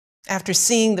After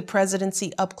seeing the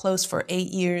presidency up close for 8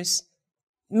 years,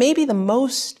 maybe the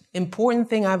most important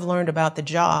thing I've learned about the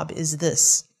job is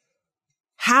this: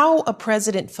 how a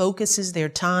president focuses their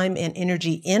time and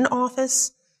energy in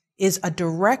office is a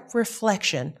direct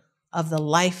reflection of the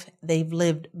life they've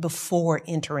lived before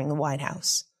entering the White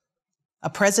House. A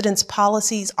president's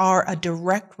policies are a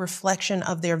direct reflection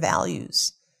of their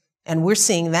values. And we're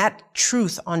seeing that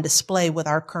truth on display with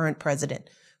our current president,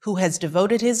 who has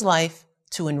devoted his life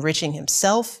to enriching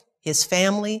himself, his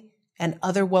family, and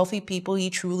other wealthy people he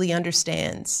truly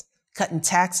understands, cutting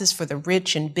taxes for the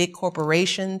rich and big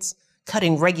corporations,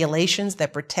 cutting regulations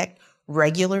that protect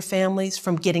regular families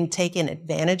from getting taken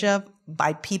advantage of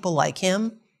by people like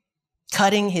him,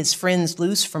 cutting his friends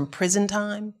loose from prison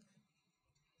time.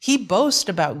 He boasts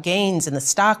about gains in the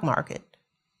stock market,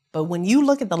 but when you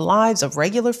look at the lives of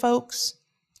regular folks,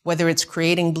 whether it's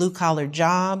creating blue-collar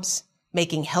jobs,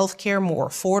 making healthcare more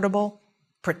affordable,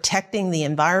 protecting the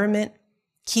environment,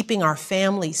 keeping our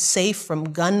families safe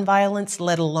from gun violence,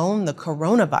 let alone the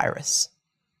coronavirus,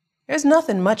 there's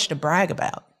nothing much to brag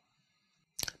about.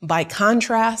 By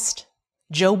contrast,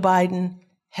 Joe Biden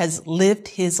has lived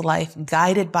his life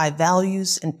guided by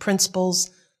values and principles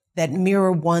that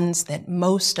mirror ones that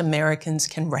most Americans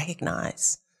can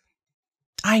recognize.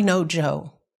 I know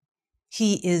Joe.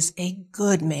 He is a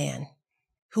good man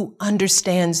who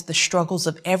understands the struggles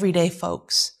of everyday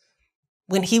folks.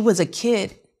 When he was a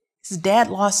kid, his dad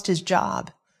lost his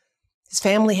job. His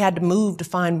family had to move to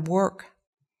find work.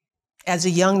 As a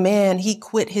young man, he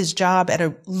quit his job at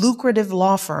a lucrative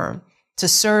law firm to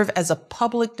serve as a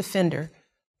public defender,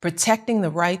 protecting the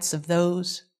rights of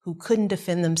those who couldn't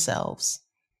defend themselves.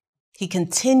 He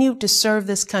continued to serve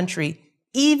this country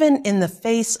even in the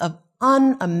face of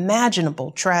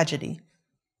unimaginable tragedy,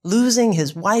 losing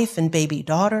his wife and baby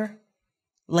daughter,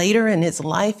 later in his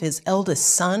life, his eldest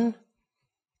son,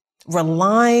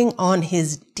 relying on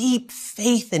his deep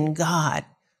faith in God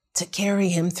to carry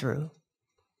him through,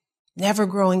 never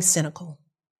growing cynical,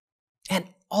 and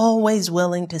always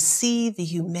willing to see the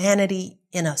humanity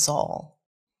in us all.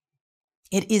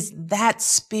 It is that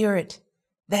spirit,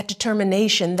 that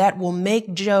determination that will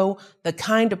make Joe the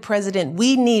kind of president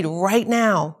we need right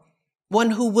now,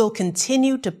 one who will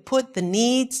continue to put the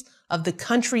needs of the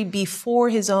country before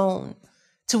his own,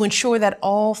 to ensure that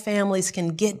all families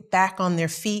can get back on their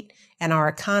feet and our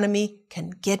economy can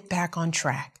get back on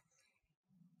track.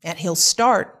 And he'll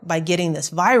start by getting this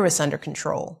virus under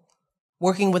control,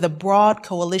 working with a broad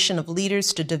coalition of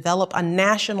leaders to develop a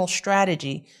national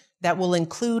strategy that will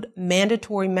include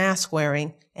mandatory mask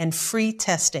wearing and free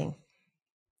testing.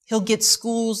 He'll get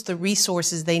schools the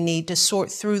resources they need to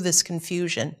sort through this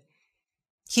confusion.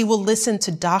 He will listen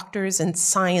to doctors and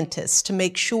scientists to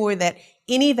make sure that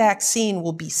any vaccine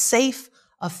will be safe,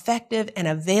 effective, and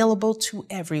available to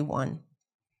everyone.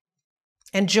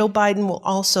 And Joe Biden will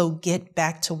also get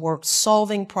back to work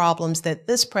solving problems that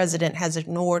this president has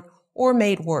ignored or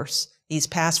made worse these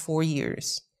past 4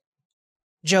 years.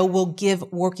 Joe will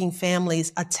give working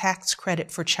families a tax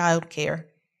credit for childcare.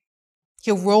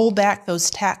 He'll roll back those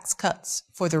tax cuts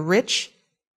for the rich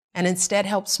and instead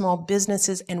help small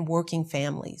businesses and working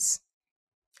families.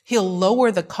 He'll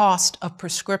lower the cost of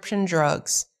prescription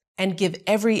drugs and give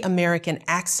every American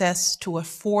access to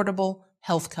affordable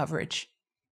health coverage.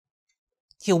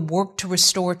 He'll work to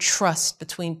restore trust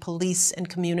between police and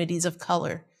communities of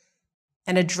color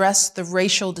and address the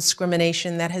racial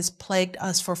discrimination that has plagued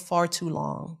us for far too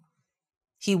long.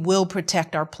 He will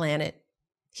protect our planet.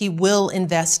 He will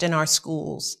invest in our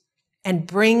schools and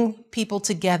bring people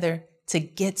together to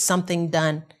get something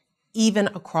done, even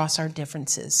across our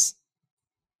differences.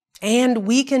 And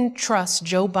we can trust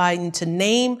Joe Biden to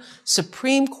name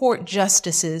Supreme Court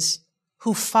justices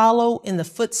who follow in the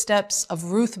footsteps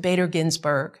of Ruth Bader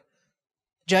Ginsburg,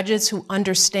 judges who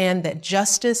understand that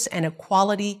justice and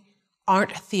equality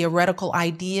aren't theoretical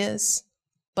ideas,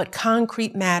 but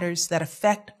concrete matters that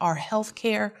affect our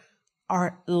healthcare,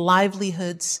 our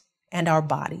livelihoods, and our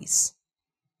bodies.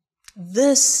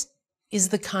 This is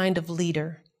the kind of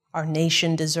leader our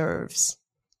nation deserves.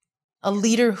 A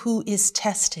leader who is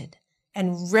tested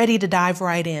and ready to dive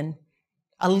right in.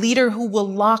 A leader who will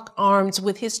lock arms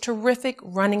with his terrific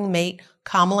running mate,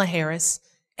 Kamala Harris,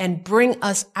 and bring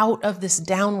us out of this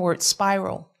downward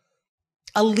spiral.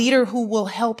 A leader who will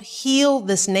help heal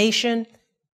this nation,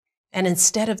 and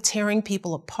instead of tearing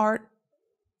people apart,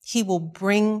 he will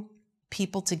bring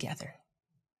people together.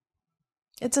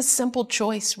 It's a simple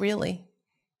choice, really.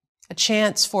 A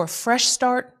chance for a fresh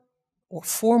start or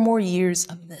 4 more years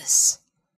of this.